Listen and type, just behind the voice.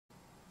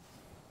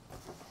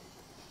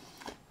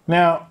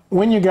Now,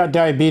 when you got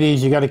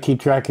diabetes, you got to keep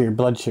track of your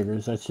blood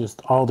sugars. That's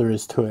just all there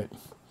is to it.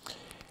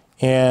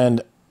 And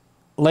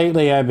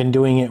lately I've been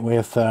doing it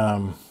with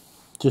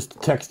just a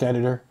text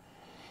editor,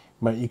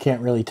 but you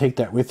can't really take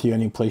that with you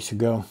any place you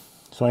go.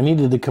 So I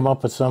needed to come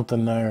up with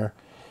something there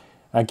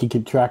I could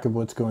keep track of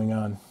what's going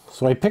on.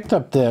 So I picked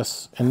up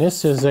this, and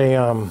this is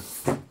a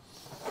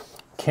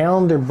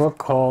calendar book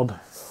called,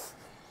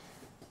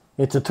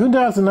 it's a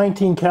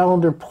 2019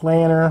 calendar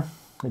planner.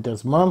 It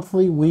does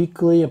monthly,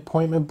 weekly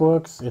appointment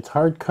books. It's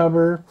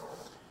hardcover,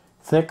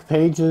 thick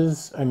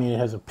pages. I mean, it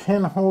has a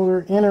pen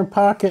holder, inner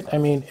pocket. I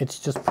mean, it's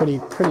just pretty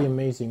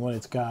amazing what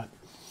it's got.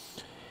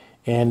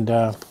 And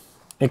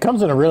it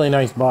comes in a really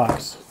nice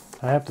box.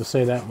 I have to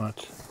say that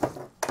much.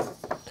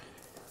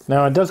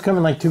 Now, it does come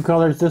in like 2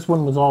 colors. This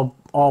one was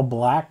all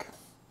black,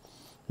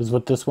 is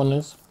what this one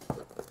is.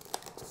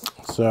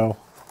 So,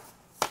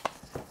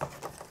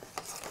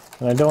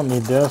 and I don't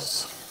need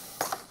this.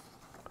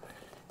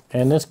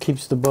 And this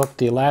keeps the book,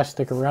 the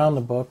elastic around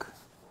the book.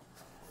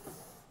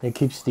 It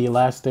keeps the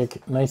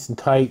elastic nice and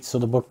tight so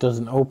the book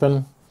doesn't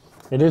open.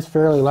 It is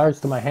fairly large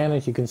to my hand,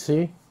 as you can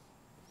see.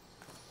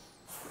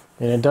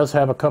 And it does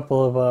have a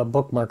couple of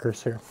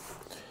bookmarkers here.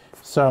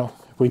 So,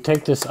 if we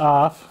take this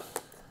off,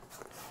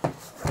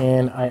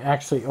 and I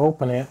actually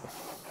open it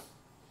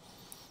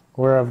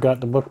where I've got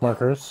the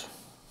bookmarkers.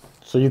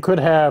 So you could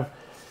have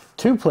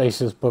 2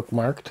 places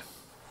bookmarked.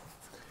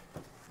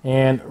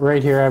 And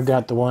right here I've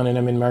got the one, and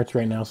I'm in March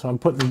right now. So I'm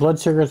putting blood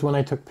sugars when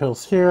I took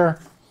pills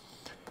here,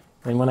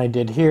 and when I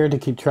did here, to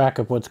keep track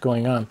of what's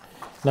going on.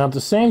 Now at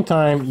the same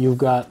time, you've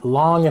got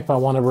long if I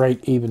want to write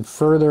even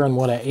further on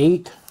what I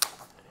ate.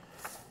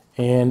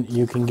 And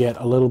you can get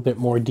a little bit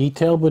more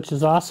detailed, which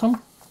is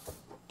awesome.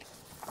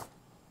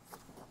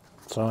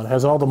 So it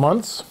has all the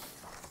months,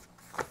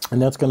 and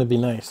that's going to be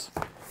nice.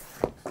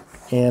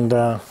 And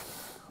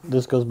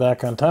this goes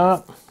back on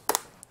top.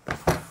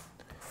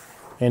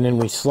 And then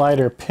we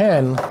slide our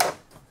pen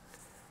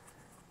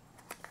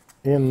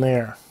in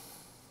there.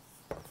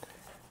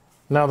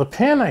 Now the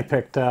pen I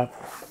picked up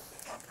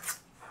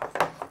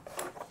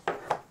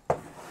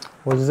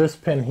was this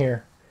pen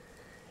here.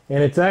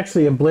 And it's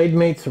actually a Blade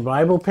Mate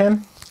Survival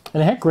pen.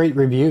 And it had great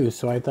reviews,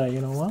 so I thought, you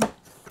know what?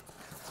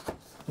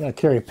 You gotta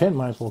carry a pen,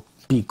 might as well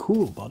be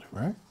cool about it,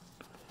 right?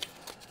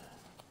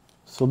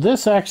 So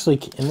this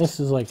actually, and this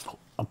is like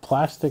a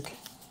plastic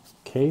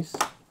case.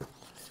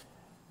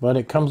 But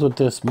it comes with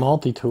this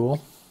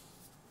multi-tool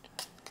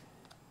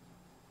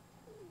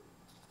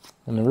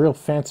and a real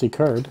fancy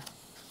card.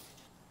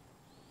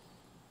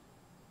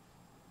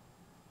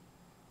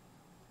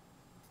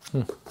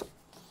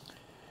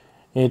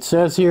 It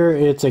says here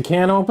it's a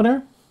can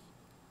opener.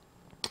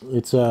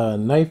 It's a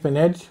knife and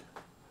edge,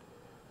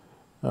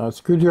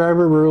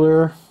 screwdriver,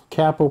 ruler,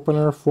 cap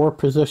opener,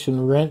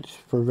 4-position wrench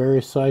for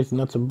various size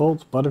nuts and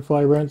bolts,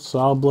 butterfly wrench,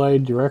 saw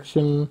blade,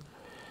 direction,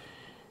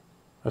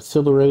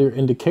 accelerator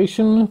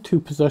indication,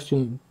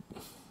 2-position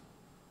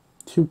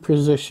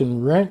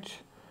wrench,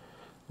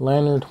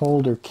 lanyard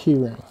holder, key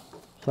ring.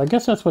 So I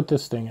guess that's what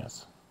this thing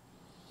is.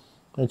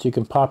 That you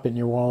can pop it in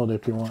your wallet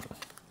if you want.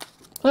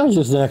 That was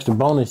just an extra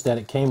bonus that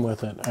it came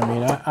with it. I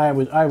mean,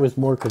 I was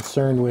more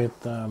concerned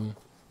with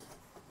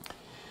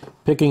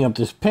picking up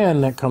this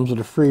pen that comes with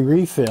a free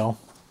refill.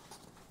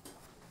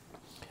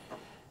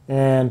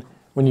 And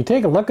when you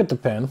take a look at the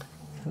pen,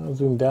 I'll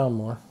zoom down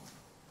more.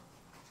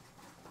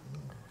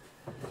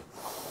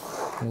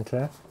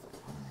 Okay.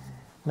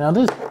 Now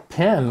this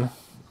pen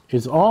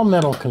is all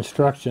metal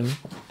construction,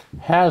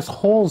 has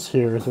holes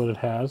here is what it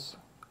has.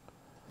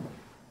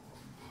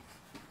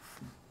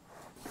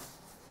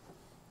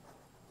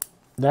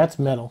 That's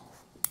metal.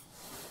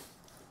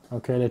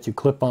 Okay, that you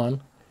clip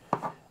on.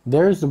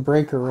 There's the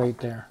breaker right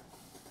there.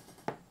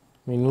 I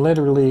mean,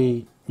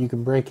 literally, you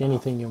can break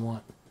anything you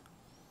want.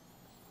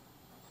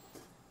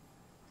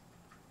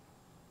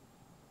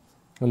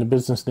 And the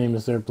business name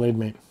is there, Blade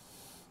Mate.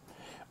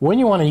 When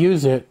you want to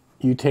use it,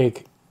 you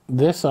take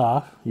this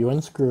off, you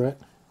unscrew it.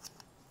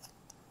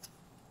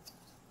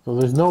 So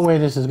there's no way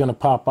this is going to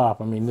pop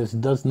off. I mean, this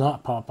does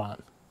not pop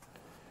on.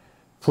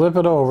 Flip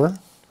it over,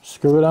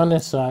 screw it on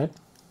this side.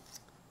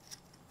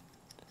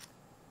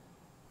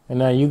 And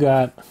now you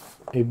got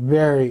a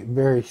very,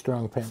 very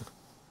strong pen.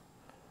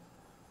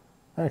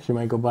 I actually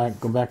might go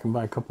back and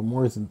buy a couple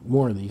more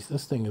of these.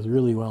 This thing is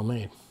really well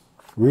made.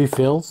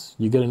 Refills,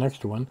 you get an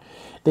extra one.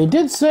 They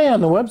did say on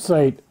the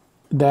website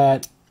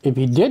that if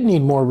you did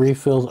need more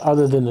refills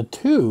other than the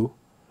 2,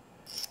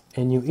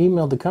 and you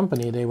emailed the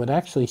company, they would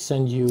actually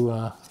send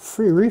you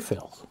free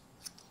refills,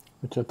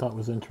 which I thought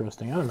was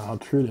interesting. I don't know how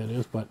true that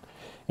is, but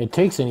it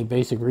takes any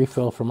basic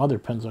refill from other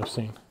pens I've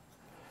seen.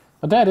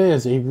 But that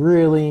is a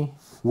really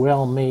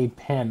well-made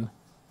pen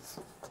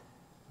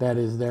that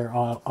is there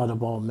out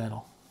of all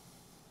metal.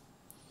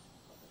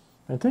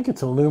 I think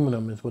it's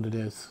aluminum is what it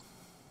is.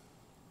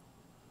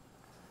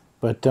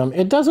 But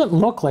it doesn't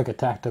look like a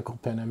tactical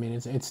pen. I mean,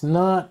 it's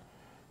not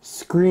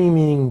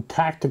screaming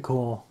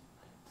tactical,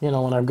 you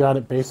know, when I've got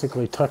it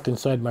basically tucked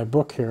inside my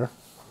book here.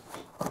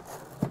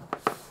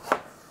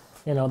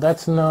 You know,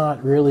 that's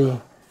not really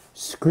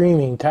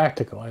screaming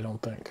tactical, I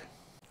don't think.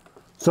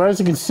 So as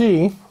you can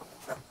see,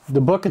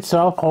 the book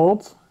itself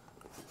holds,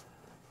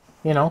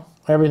 you know,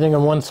 everything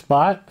in one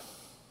spot.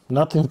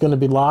 Nothing's going to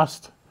be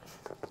lost.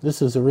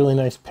 This is a really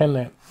nice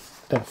pen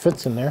that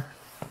fits in there.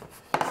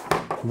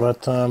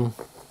 But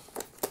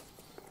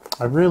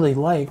I really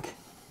like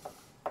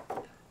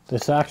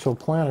this actual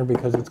planner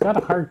because it's got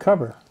a hard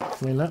cover.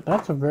 I mean,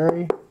 that's a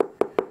very,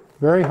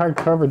 very hard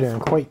cover there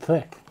and quite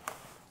thick.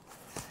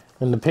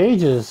 And the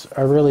pages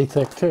are really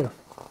thick too,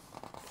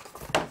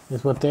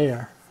 is what they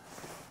are.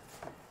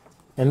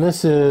 And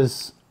this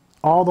is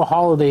all the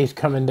holidays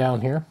coming down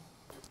here.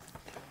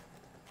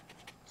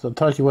 So it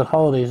tells you what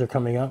holidays are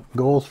coming up,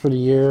 goals for the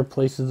year,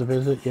 places to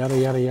visit, yada,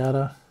 yada,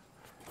 yada.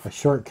 A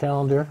short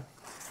calendar.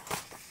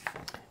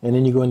 And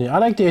then you go into, I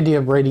like the idea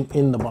of writing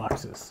in the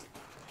boxes,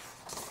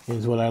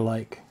 is what I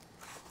like.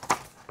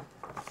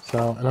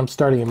 So, and I'm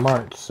starting in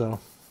March, so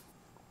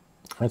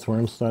that's where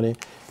I'm starting.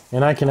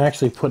 And I can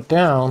actually put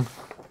down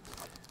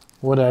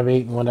what I've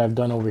ate and what I've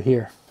done over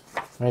here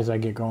as I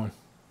get going.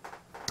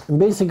 And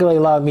basically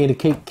allowed me to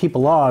keep a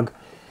log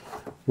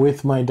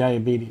with my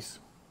diabetes.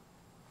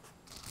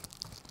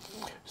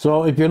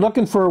 So if you're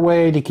looking for a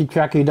way to keep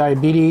track of your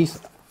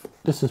diabetes,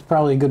 this is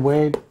probably a good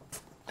way.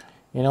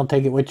 You know,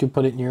 take it with you,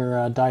 put it in your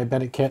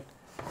diabetic kit.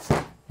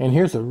 And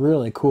here's a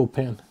really cool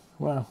pen.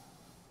 Wow.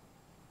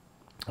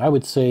 I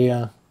would say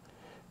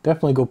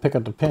definitely go pick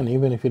up the pen,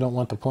 even if you don't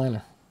want the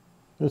planner.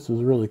 This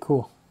is really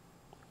cool.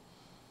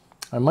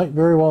 I might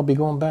very well be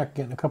going back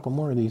getting a couple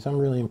more of these. I'm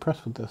really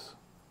impressed with this.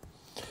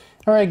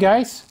 Alright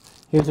guys,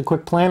 here's a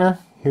quick planner.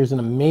 Here's an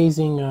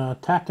amazing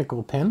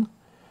tactical pen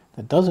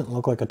that doesn't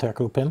look like a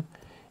tactical pen.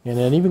 And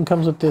it even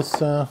comes with this,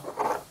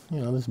 you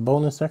know, this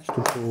bonus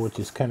extra tool, which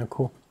is kind of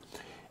cool.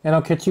 And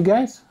I'll catch you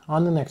guys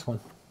on the next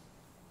one.